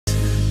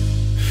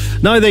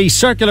Now, the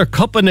Circular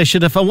Cup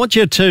Initiative, I want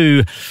you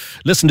to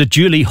listen to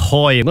Julie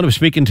Hoey. I'm going to be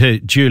speaking to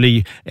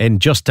Julie in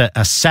just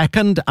a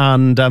second,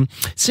 and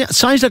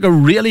sounds like a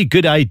really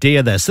good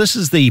idea, this. This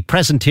is the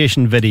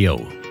presentation video.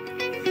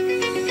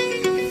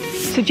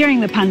 So during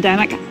the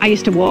pandemic, I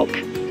used to walk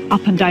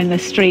up and down the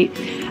street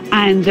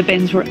and the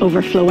bins were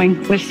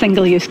overflowing with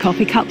single-use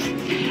coffee cups.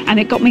 And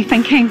it got me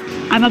thinking,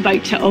 I'm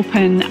about to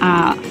open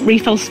a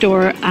refill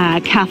store,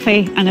 a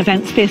cafe, an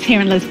event space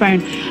here in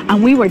Lisburn.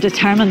 And we were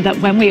determined that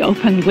when we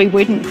opened, we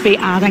wouldn't be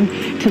adding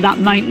to that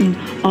mountain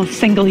of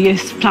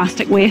single-use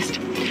plastic waste.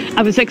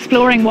 I was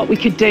exploring what we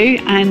could do,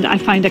 and I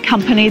found a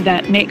company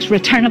that makes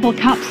returnable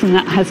cups and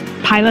that has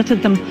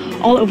piloted them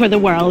all over the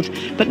world.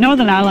 But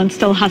Northern Ireland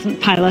still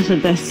hasn't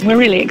piloted this. We're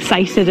really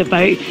excited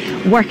about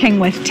working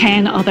with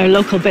 10 other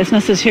local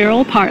businesses who are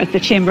all part of the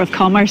Chamber of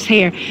Commerce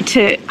here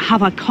to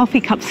have a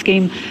coffee cup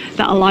scheme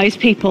that allows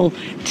people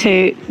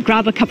to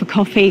grab a cup of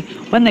coffee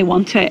when they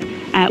want it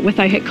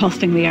without it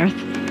costing the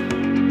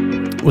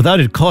earth. Without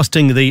it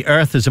costing the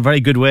earth is a very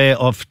good way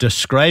of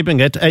describing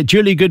it.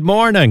 Julie, good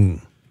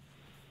morning.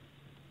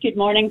 Good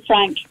morning,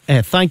 Frank.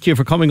 Thank you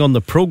for coming on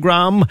the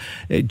programme.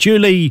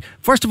 Julie,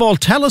 first of all,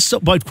 tell us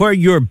about where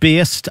you're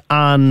based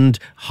and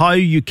how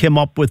you came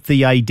up with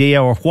the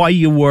idea, or why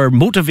you were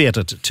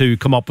motivated to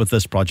come up with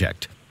this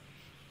project.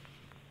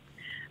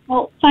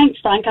 Well,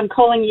 thanks, Frank. I'm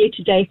calling you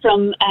today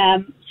from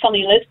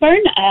sunny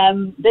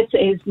Lisburn. This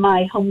is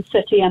my home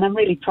city and I'm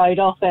really proud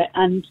of it.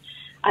 And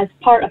as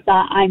part of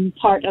that, I'm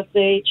part of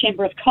the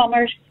Chamber of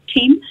Commerce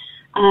team,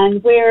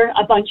 and we're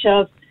a bunch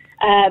of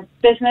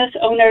business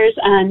owners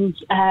and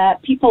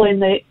people in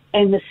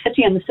the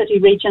city and the city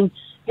region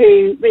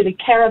who really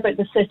care about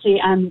the city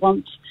and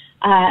want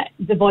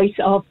the voice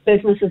of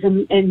businesses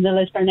in the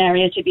Lisburn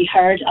area to be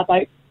heard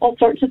about all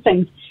sorts of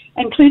things,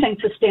 including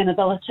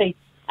sustainability.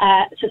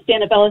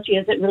 Sustainability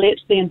as it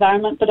relates to the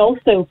environment, but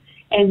also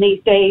in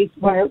these days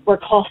where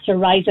costs are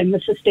rising, the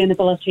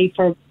sustainability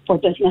for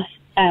business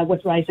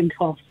with rising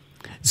costs.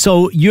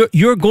 So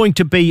you're going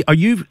to be, are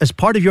you, as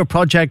part of your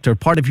project or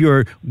part of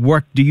your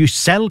work, do you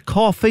sell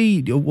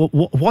coffee?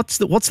 What's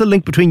the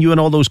link between you and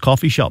all those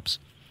coffee shops?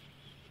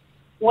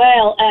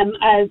 Well,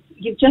 as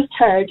you've just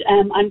heard,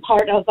 I'm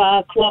part of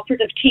a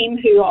cooperative team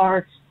who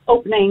are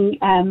opening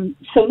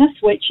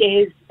Sonus, which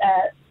is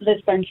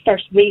Lisburn's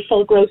first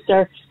refill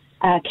grocer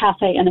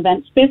cafe and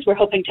event space. We're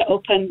hoping to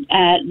open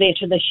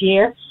later this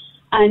year.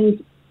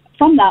 And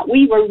from that,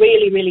 we were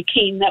really, really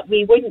keen that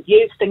we wouldn't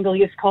use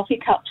single-use coffee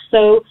cups.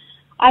 So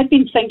I've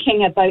been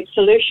thinking about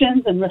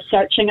solutions and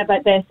researching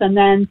about this, and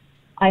then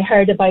I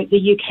heard about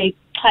the UK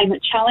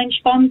Climate Challenge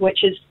Fund, which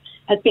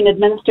has been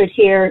administered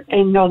here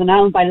in Northern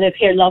Ireland by Live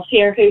Here, Love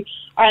Here, who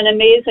are an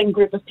amazing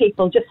group of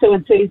people, just so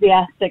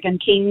enthusiastic and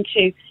keen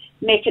to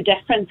make a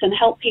difference and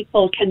help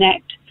people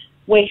connect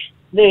with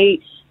the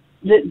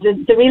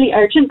really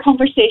urgent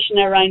conversation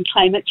around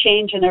climate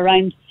change and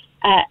around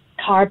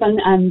carbon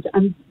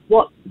and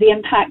what the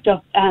impact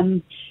of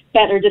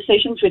better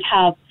decisions would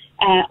have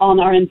on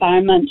our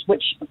environment,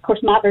 which of course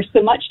matters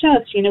so much to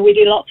us. You know, we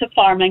do lots of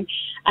farming,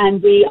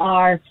 and we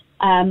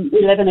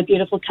live in a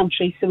beautiful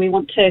country, so we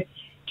want to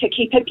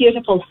keep it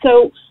beautiful.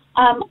 So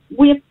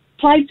we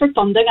applied for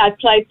funding. I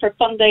applied for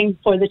funding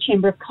for the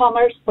Chamber of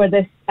Commerce for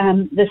this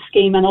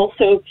scheme, and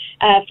also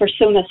for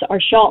Sonus,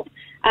 our shop.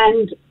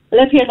 And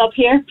Live Here, Love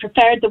Here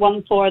preferred the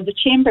one for the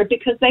Chamber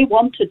because they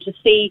wanted to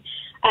see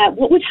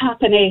what would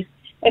happen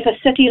if a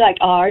city like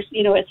ours,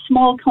 you know, a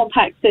small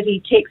compact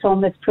city, takes on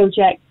this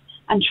project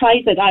and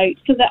tries it out,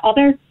 so that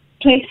other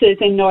places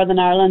in Northern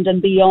Ireland and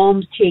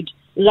beyond could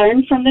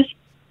learn from this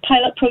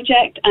pilot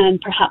project and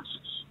perhaps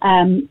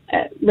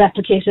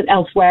replicate it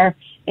elsewhere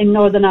in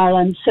Northern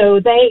Ireland. So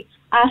they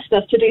asked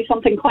us to do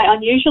something quite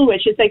unusual,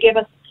 which is they gave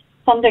us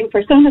funding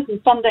for Sonus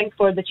and funding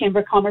for the Chamber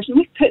of Commerce, and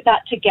we've put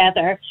that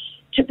together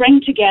to bring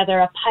together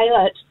a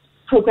pilot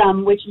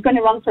programme which is going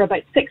to run for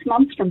about 6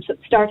 months from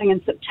starting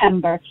in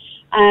September.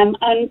 And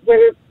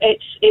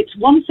it's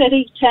one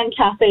city, 10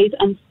 cafes,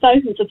 and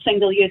thousands of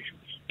single-use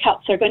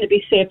cups are going to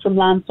be saved from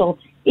landfill,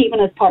 even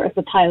as part of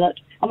the pilot.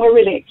 And we're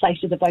really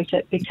excited about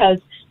it because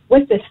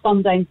with this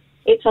funding,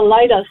 it's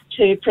allowed us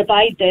to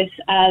provide this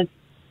as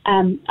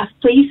a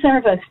free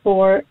service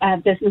for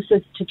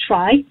businesses to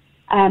try.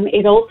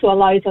 It also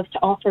allows us to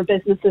offer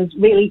businesses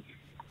really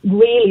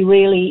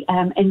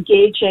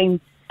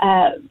engaging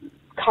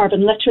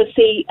carbon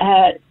literacy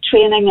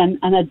training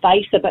and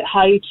advice about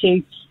how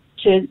to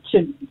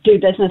do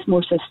business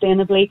more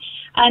sustainably.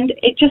 And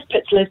it just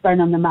puts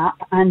Lisburn on the map,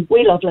 and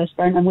we love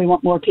Lisburn and we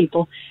want more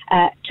people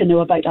to know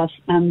about us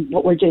and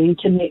what we're doing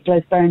to make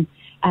Lisburn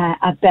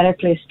a better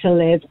place to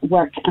live,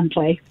 work and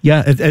play.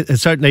 Yeah,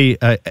 certainly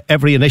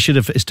every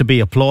initiative is to be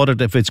applauded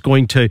if it's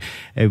going to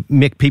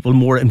make people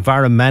more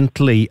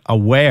environmentally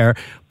aware.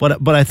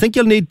 But I think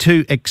you'll need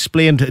to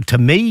explain to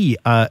me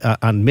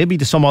and maybe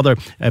to some other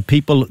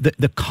people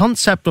the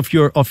concept of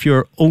your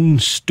own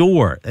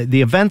store.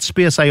 The event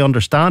space, I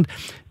understand,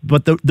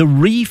 but the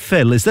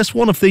refill, is this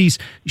one of these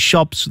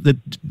shops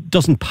that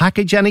doesn't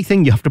package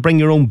anything? You have to bring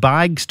your own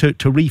bags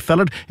to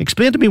refill it.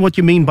 Explain to me what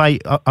you mean by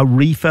a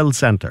refill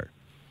centre.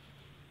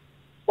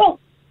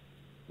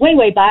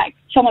 way back,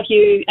 some of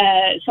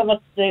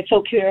the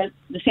folk who are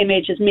the same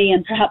age as me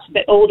and perhaps a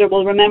bit older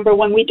will remember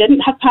when we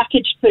didn't have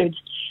packaged foods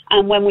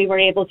and when we were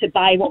able to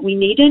buy what we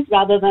needed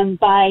rather than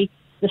buy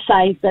the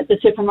size that the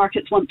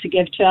supermarkets want to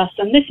give to us.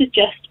 And this is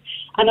just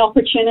an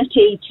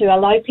opportunity to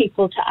allow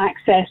people to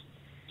access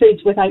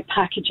foods without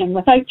packaging,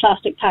 without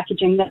plastic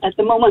packaging, that at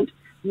the moment,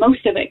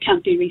 most of it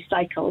can't be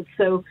recycled.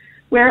 So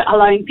we're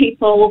allowing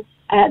people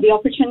the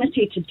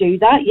opportunity to do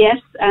that. Yes,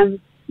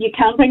 you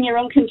can bring your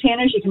own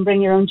containers, you can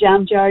bring your own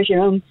jam jars,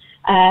 your own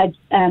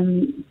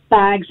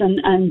bags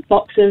and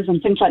boxes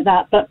and things like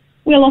that. But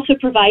we'll also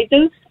provide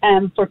those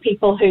for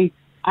people who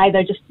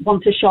either just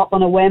want to shop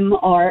on a whim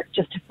or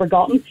just have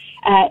forgotten.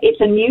 It's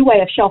a new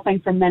way of shopping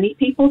for many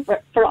people.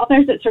 For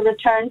others, it's a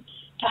return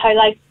to how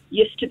life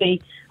used to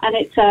be. And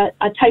it's a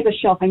type of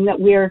shopping that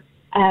we're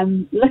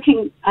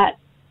looking at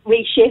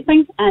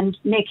reshaping and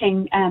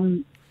making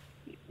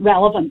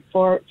relevant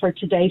for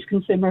today's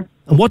consumer.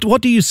 And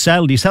what do you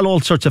sell? Do you sell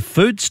all sorts of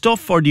food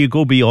stuff, or do you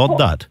go beyond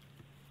that?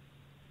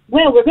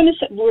 Well, we're going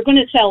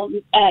to sell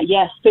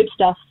food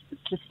stuff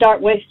to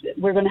start with.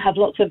 We're going to have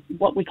lots of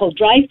what we call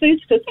dry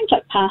foods, so things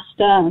like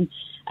pasta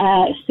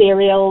and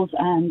cereals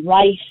and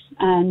rice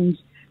and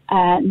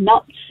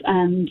nuts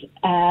and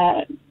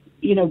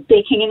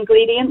baking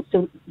ingredients.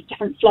 So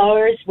different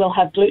flours. We'll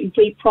have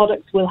gluten-free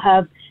products. We'll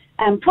have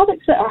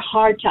products that are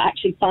hard to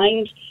actually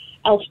find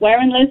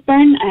elsewhere in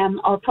Lisburn,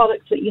 or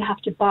products that you have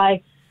to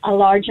buy a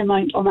large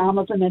amount on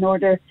Amazon in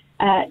order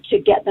to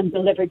get them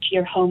delivered to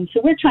your home.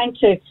 So we're trying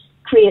to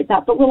create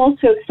that, but we'll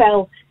also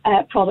sell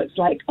products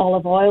like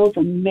olive oils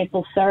and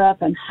maple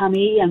syrup and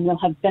honey, and we'll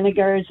have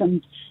vinegars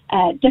and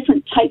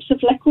different types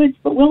of liquids,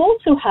 but we'll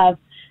also have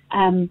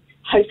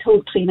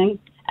household cleaning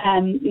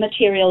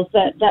materials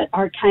that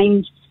are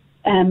kind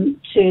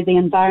to the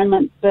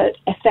environment but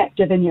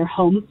effective in your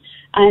home.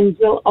 And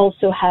we'll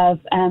also have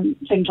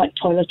things like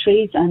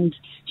toiletries and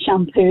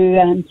shampoo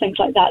and things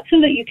like that,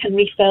 so that you can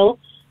refill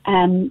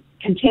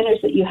containers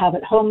that you have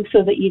at home,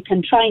 so that you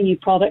can try new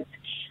products.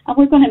 And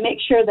we're going to make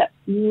sure that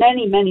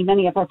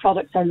many of our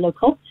products are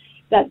local,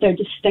 that they're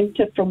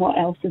distinctive from what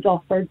else is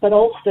offered, but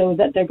also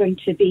that they're going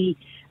to be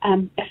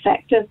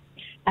effective.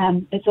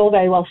 It's all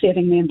very well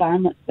saving the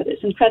environment, but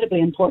it's incredibly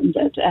important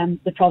that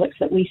the products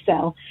that we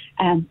sell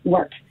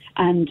work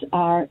and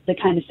are the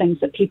kind of things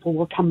that people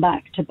will come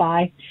back to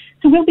buy.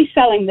 So we'll be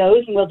selling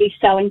those, and we'll be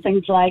selling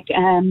things like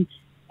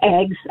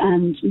eggs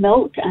and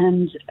milk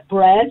and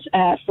bread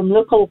from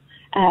local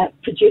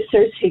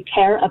producers who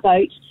care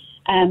about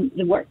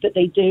the work that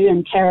they do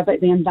and care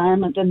about the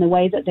environment and the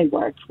way that they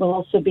work. We'll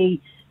also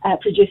be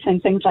producing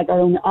things like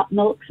our own oat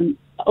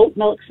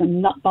milks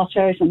and nut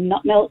butters and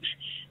nut milks,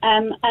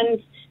 and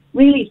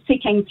really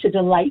seeking to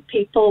delight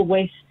people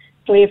with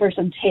flavours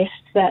and tastes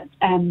that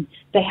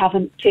they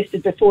haven't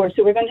tasted before.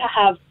 So we're going to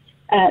have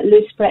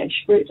loose fresh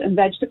fruit and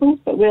vegetables,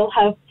 but we'll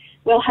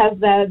have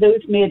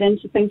those made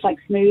into things like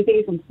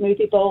smoothies and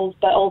smoothie bowls,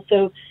 but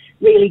also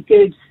really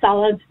good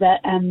salads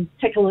that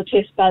tickle the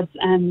taste buds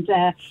and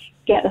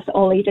get us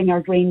all eating our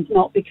greens,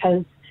 not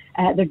because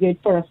they're good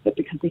for us, but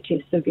because they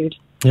taste so good.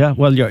 Yeah,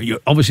 well, you're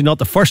obviously not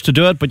the first to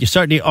do it, but you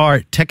certainly are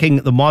ticking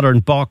the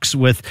modern box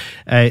with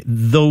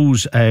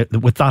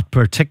with that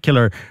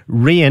particular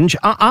range.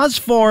 As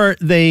for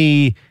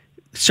the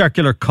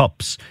circular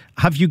cups,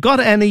 have you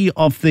got any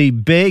of the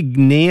big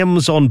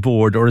names on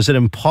board, or is it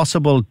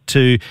impossible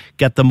to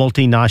get the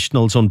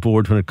multinationals on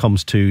board when it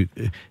comes to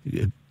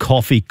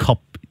coffee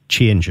cup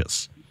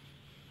changes?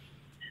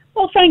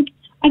 Well, Frank,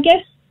 I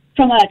guess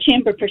from a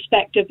chamber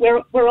perspective,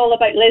 we're all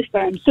about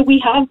Lisburn. So we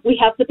have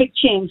the big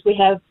chains. We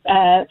have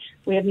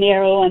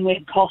Nero and we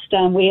have Costa,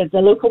 and we have the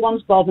local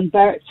ones, Bob and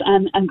Bert's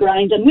and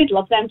Grind, and we'd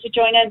love them to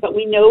join in, but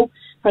we know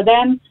for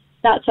them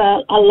that's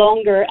a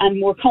longer and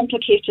more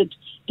complicated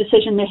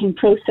decision-making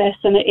process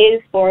than it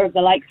is for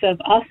the likes of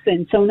us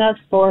in Sonas,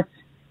 for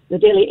the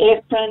Daily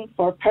Apron,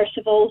 for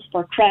Percival's,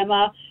 for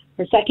Crema,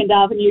 for Second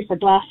Avenue, for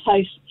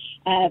Glasshouse,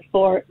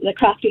 for the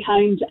Crafty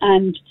Hound,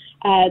 and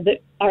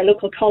our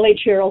local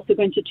college who are also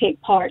going to take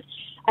part.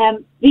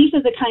 These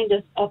are the kind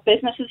of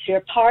businesses who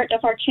are part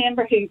of our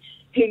chamber,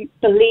 who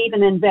believe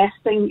in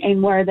investing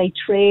in where they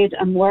trade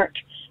and work,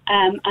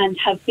 and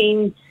have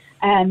been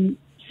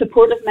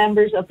supportive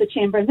members of the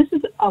chamber. And this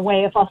is a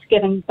way of us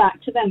giving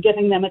back to them,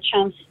 giving them a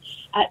chance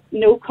at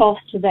no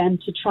cost to them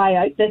to try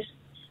out this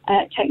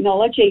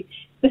technology.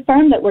 The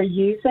firm that we're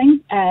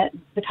using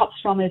the cups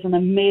from is an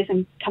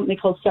amazing company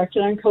called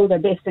Circular & Co. They're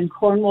based in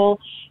Cornwall.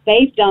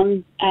 They've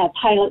done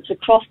pilots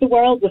across the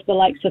world with the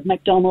likes of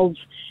McDonald's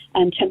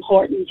and Tim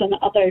Hortons and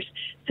others.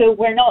 So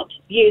we're not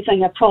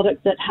using a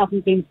product that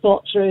hasn't been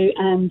thought through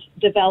and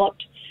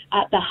developed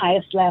at the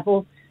highest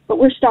level, but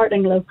we're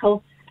starting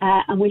local,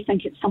 and we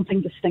think it's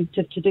something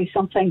distinctive to do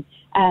something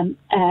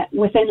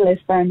within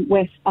Lisburn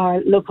with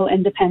our local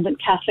independent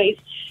cafes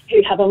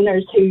who have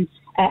owners who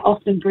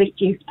often greet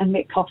you and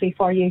make coffee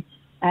for you,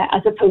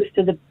 as opposed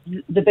to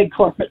the big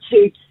corporates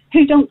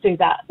who don't do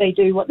that. They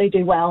do what they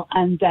do well,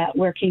 and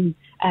we're keen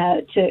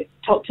to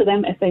talk to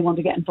them if they want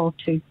to get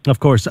involved too. Of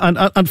course.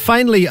 And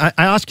finally, I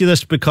ask you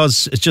this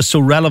because it's just so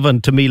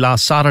relevant to me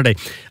last Saturday.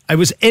 I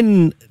was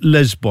in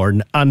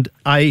Lisburn and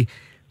I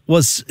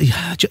was,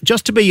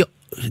 just to be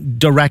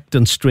direct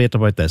and straight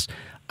about this,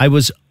 I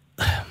was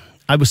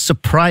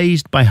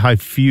surprised by how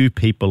few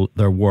people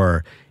there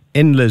were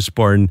in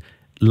Lisburn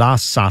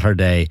last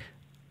Saturday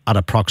at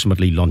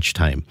approximately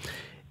lunchtime.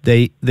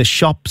 The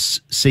shops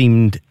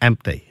seemed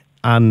empty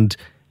and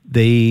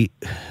the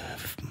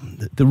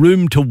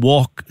room to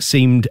walk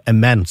seemed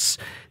immense.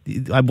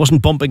 I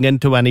wasn't bumping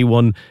into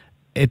anyone.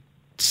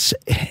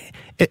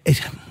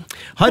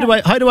 How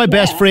do I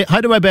best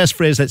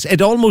phrase this?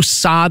 It almost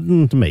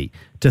saddened me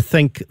to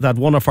think that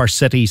one of our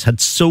cities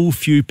had so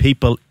few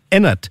people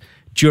in it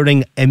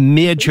during a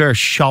major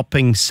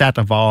shopping set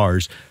of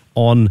hours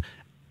on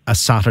a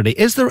Saturday.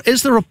 Is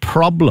there a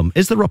problem?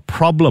 Is there a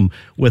problem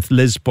with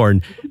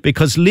Lisburn?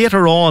 Because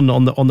later on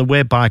the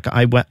way back,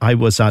 I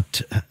was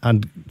at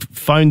and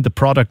found the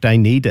product I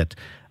needed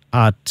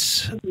at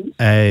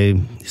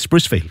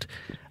Sprucefield.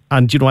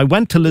 And, I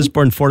went to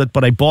Lisburn for it,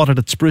 but I bought it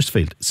at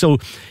Sprucefield. So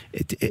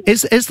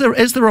is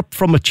there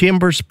from a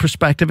Chamber's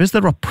perspective, is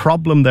there a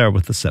problem there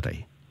with the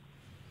city?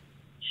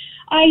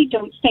 I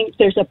don't think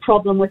there's a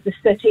problem with the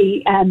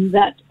city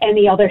that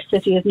any other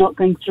city is not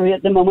going through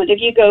at the moment.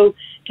 If you go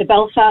to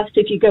Belfast,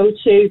 if you go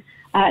to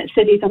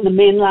cities on the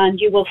mainland,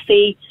 you will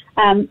see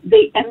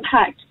the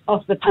impact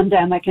of the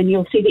pandemic, and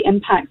you'll see the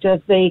impact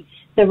of the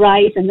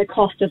rise in the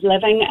cost of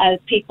living as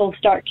people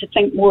start to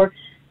think more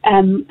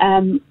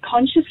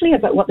consciously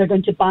about what they're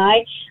going to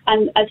buy,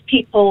 and as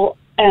people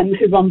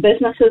who run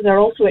businesses are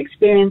also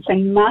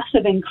experiencing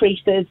massive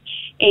increases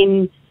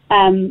in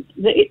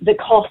the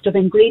cost of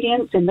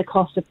ingredients, in the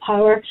cost of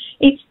power.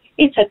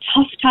 It's a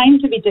tough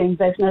time to be doing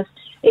business.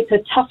 It's a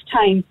tough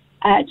time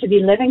to be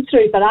living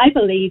through. But I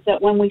believe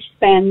that when we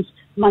spend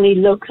money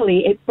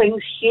locally, it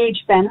brings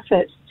huge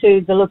benefits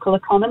to the local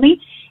economy.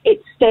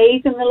 It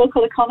stays in the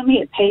local economy.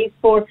 It pays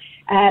for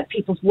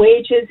people's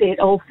wages. It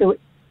also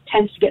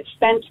tends to get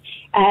spent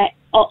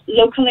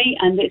locally,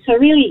 and it's a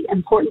really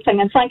important thing.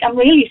 And Frank, I'm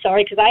really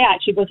sorry because I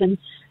actually was in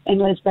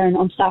Lisburn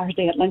on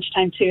Saturday at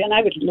lunchtime too, and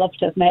I would love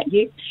to have met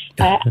you.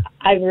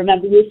 I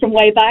remember you from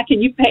way back,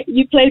 and you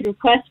played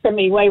requests for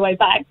me way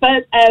back.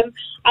 But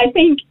I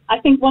think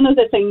one of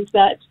the things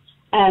that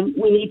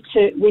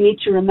we need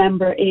to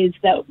remember is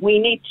that we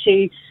need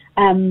to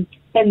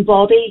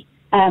embody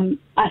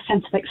a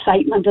sense of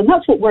excitement, and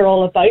that's what we're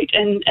all about.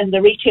 And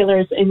the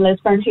retailers in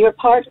Lisburn who are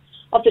part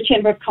of the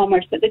Chamber of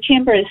Commerce, but the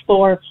Chamber is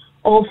for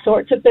all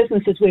sorts of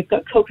businesses. We've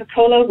got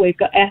Coca-Cola, we've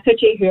got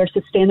Effigy, who are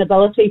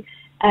sustainability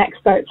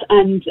experts,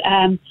 and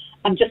I'm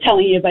just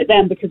telling you about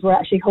them because we're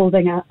actually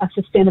holding a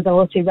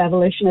Sustainability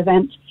Revolution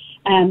event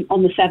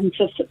on the 7th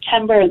of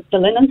September at the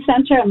Linen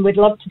Centre, and we'd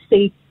love to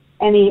see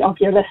any of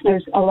your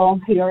listeners along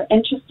who are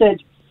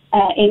interested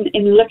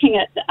in looking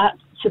at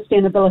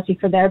sustainability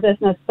for their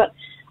business. But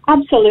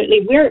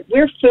absolutely, we're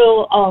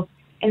full of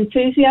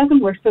enthusiasm,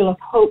 we're full of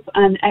hope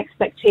and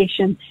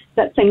expectation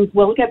that things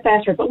will get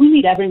better, but we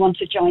need everyone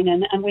to join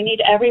in, and we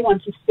need everyone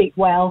to speak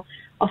well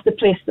of the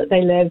place that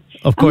they live.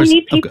 Of course. And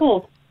we need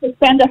people to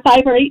spend a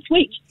 $5 each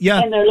week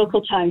in their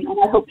local town, and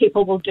I hope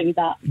people will do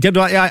that.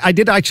 I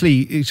did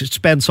actually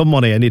spend some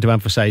money, I need to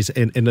emphasise,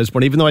 in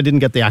Lisburn, even though I didn't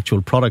get the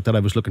actual product that I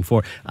was looking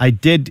for. I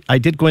did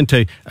go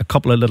into a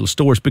couple of little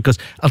stores, because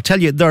I'll tell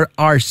you, there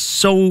are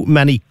so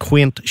many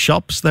quaint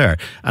shops there.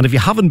 And if you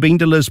haven't been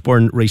to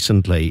Lisburn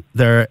recently,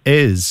 there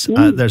is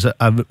there's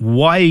a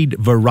wide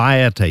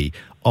variety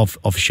of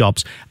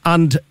shops,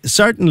 and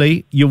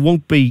certainly you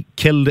won't be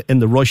killed in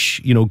the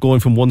rush, going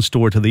from one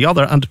store to the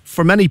other, and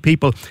for many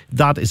people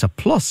that is a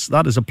plus.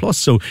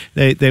 So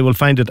they will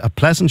find it a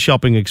pleasant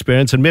shopping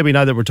experience, and maybe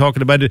now that we're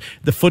talking about it,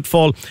 the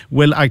footfall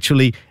will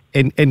actually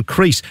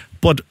increase.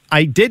 But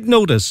I did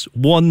notice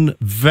one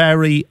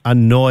very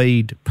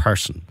annoyed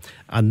person,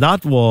 and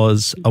that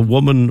was a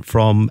woman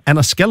from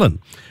Enniskillen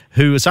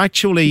who was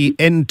actually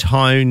in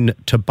town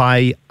to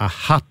buy a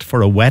hat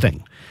for a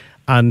wedding.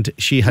 And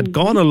she had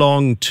gone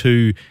along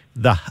to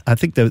I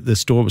think the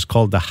store was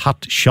called the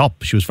Hat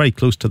Shop. She was very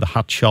close to the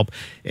Hat Shop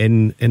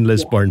in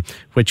Lisburn,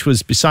 which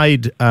was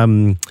beside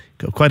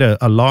quite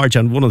a large,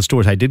 and one of the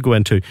stores I did go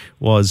into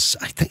was,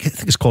 I think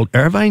it's called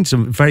Irvine's, a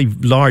very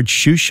large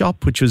shoe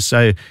shop, which was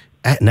an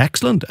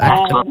excellent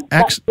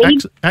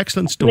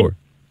store.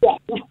 Yeah.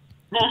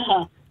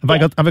 Have I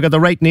got the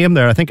right name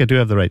there? I think I do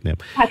have the right name.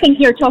 I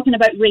think you're talking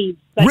about Reed's.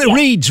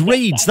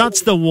 Reed's.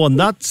 That's the one.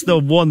 That's the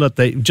one that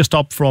they just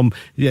up from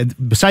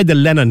beside the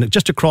linen,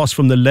 just across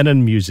from the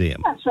Linen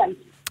Museum. That's right.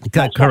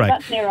 Correct. Right.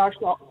 That's near our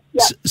shop.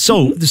 Yeah.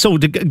 So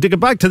to get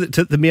back to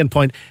the main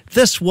point,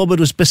 this woman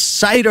was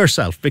beside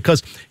herself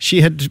because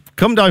she had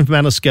come down from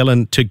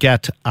Enniskillen to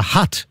get a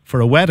hat for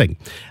a wedding,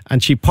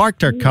 and she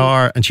parked her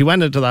car and she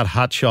went into that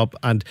hat shop,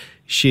 and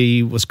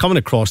she was coming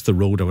across the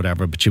road or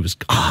whatever, but she was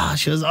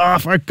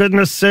for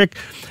goodness sake,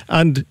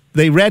 and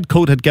the red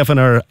coat had given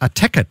her a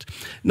ticket.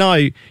 Now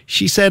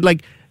she said,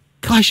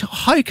 gosh,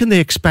 how can they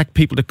expect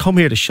people to come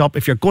here to shop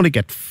if you're going to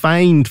get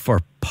fined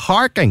for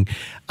parking?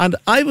 And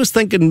I was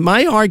thinking,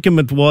 my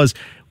argument was,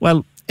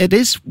 well, it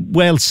is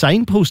well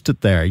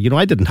signposted there. You know,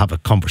 I didn't have a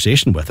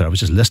conversation with her. I was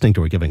just listening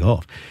to her giving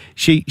off.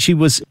 She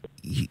was,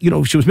 you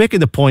know, she was making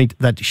the point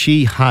that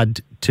she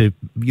had to,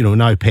 you know,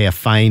 now pay a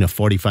fine of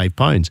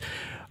 £45.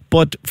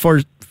 But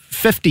for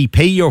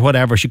 50p or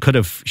whatever, she could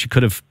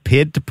have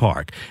paid to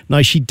park.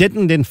 Now, she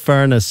didn't, in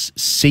fairness,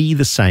 see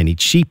the signage.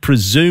 She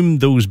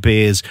presumed those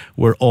bays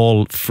were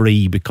all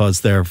free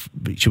because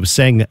she was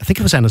saying, I think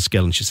it was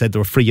Enniskillen, and she said they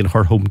were free in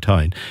her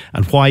hometown.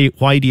 And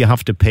why do you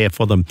have to pay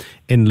for them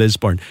in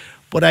Lisburn?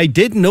 But I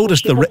did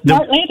notice the red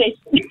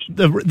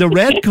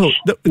coat.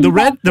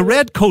 The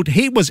red coat.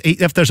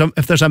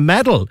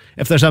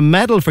 If there's a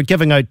medal for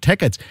giving out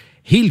tickets,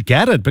 he'll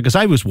get it, because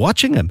I was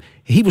watching him.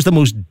 He was the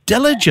most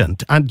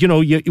diligent, and you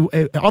know,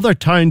 other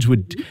towns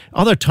would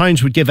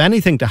give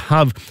anything to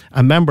have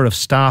a member of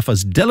staff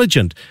as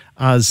diligent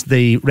as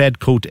the red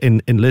coat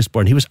in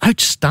Lisburn. He was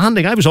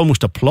outstanding. I was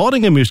almost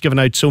applauding him. He was giving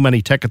out so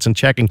many tickets and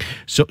checking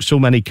so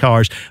many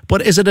cars.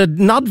 But is it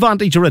an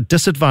advantage or a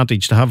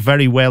disadvantage to have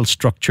very well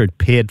structured,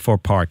 paid for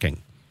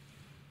parking?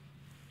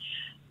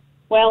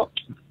 Well,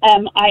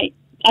 I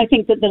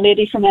think that the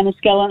lady from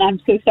Enniskillen, I'm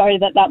so sorry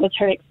that was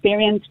her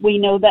experience. We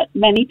know that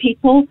many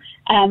people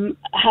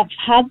have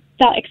had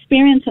that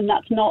experience, and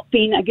that's not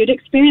been a good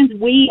experience.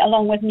 We,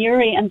 along with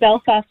Newry and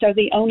Belfast, are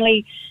the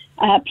only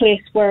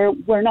place where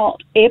we're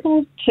not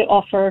able to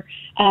offer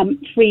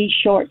free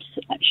short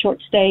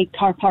stay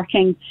car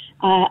parking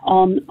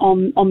on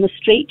the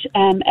street.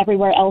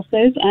 Everywhere else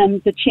is.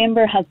 The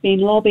Chamber has been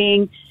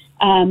lobbying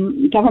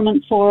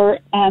government for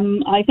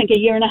I think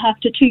 1.5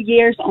 to 2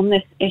 years on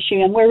this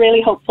issue, and we're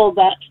really hopeful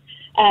that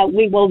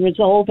we will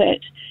resolve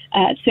it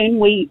soon.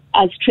 We,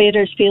 as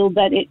traders, feel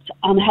that it's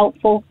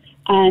unhelpful,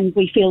 and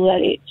we feel that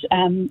it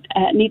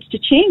needs to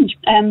change.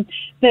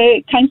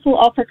 The council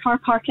offer car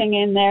parking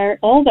in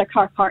all their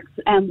car parks,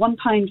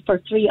 £1 for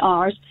 3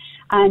 hours.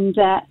 And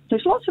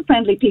there's lots of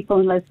friendly people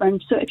in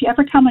Lisburn. So if you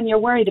ever come and you're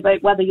worried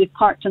about whether you've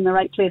parked in the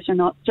right place or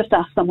not, just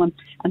ask someone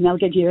and they'll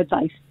give you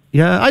advice.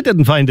 Yeah, I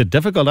didn't find it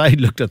difficult. I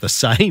looked at the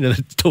sign and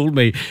it told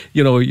me,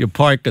 you know, you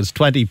park as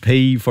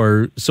 20p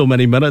for so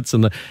many minutes.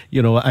 And,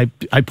 you know, I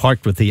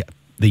parked with the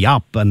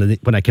app, and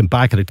when I came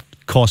back, it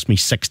cost me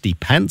 60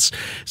 pence.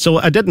 So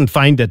I didn't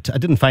find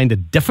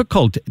it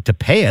difficult to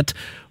pay it,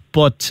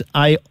 but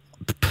I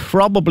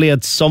probably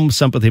had some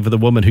sympathy for the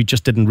woman who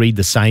just didn't read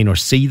the sign or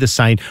see the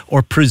sign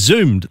or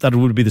presumed that it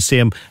would be the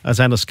same as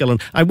Enniskillen.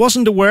 I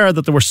wasn't aware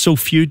that there were so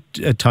few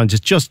towns.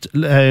 It's just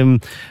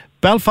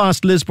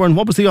Belfast, Lisburn.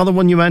 What was the other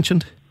one you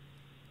mentioned?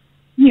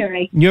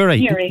 Newry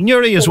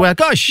as well.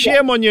 Gosh,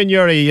 shame on you,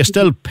 Newry. You're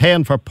still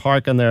paying for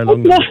parking there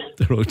along the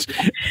roads.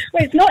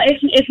 Well,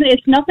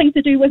 it's nothing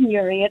to do with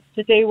Newry. It's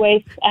to do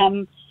with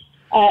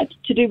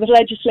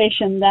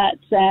legislation that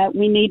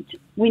we need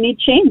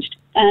changed,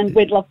 and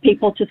we'd love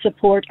people to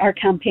support our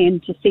campaign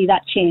to see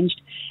that changed.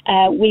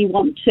 We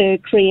want to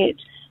create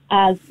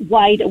as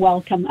wide a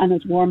welcome and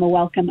as warm a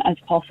welcome as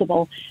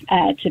possible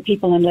to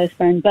people in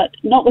Lisburn. But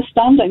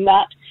notwithstanding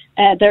that,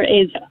 there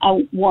is a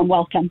warm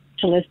welcome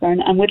to Lisburn,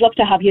 and we'd love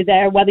to have you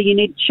there, whether you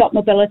need shop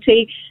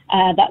mobility,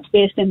 that's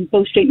based in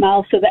Bow Street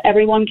Mall, so that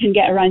everyone can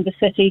get around the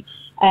city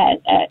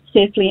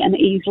safely and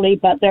easily.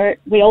 But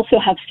we also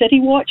have City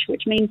Watch,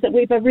 which means that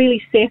we have a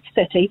really safe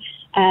city,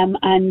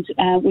 and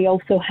we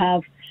also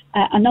have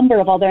a number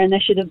of other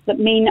initiatives that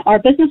mean our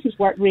businesses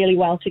work really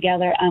well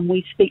together, and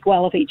we speak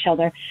well of each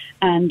other,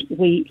 and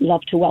we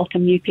love to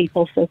welcome new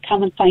people. So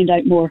come and find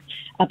out more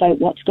about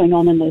what's going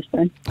on in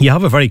Lisburn. You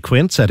have a very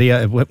quaint city.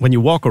 When you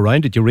walk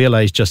around it, you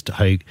realise just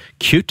how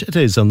cute it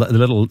is, and the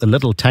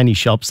little tiny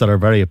shops that are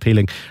very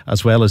appealing,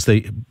 as well as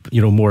the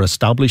more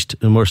established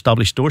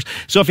stores.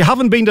 So if you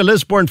haven't been to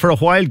Lisburn for a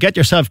while, get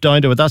yourself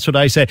down to it. That's what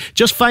I say.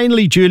 Just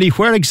finally, Julie,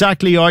 where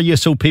exactly are you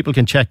so people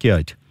can check you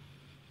out?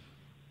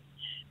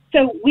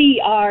 So we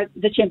are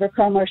the Chamber of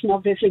Commerce, and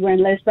obviously we're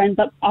in Lisburn,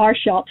 but our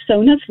shop,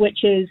 Sonus,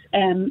 which is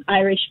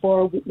Irish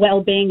for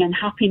well-being and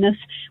happiness,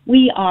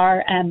 we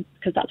are,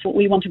 because that's what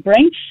we want to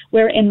bring,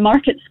 we're in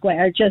Market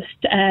Square, just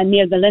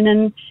near the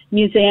Linen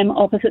Museum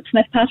opposite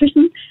Smith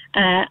Patterson,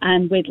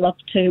 and we'd love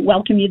to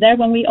welcome you there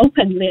when we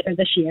open later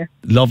this year.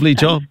 Lovely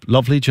job.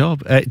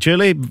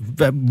 Julie,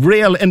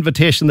 real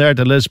invitation there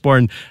to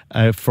Lisburn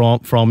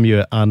from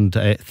you, and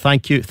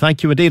thank you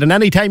indeed. And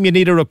anytime you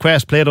need a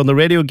request played on the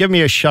radio, give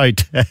me a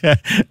shout.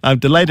 I'm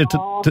delighted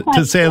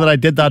to say that I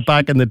did that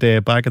back in the day.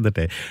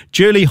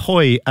 Julie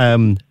Hoey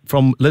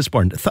from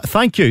Lisburn,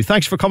 thank you.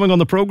 Thanks for coming on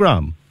the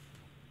programme.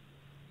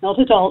 Not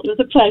at all. It was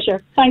a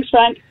pleasure. Thanks,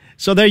 Frank.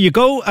 So there you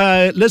go.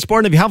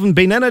 Lisburn, if you haven't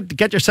been in it,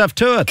 get yourself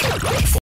to it.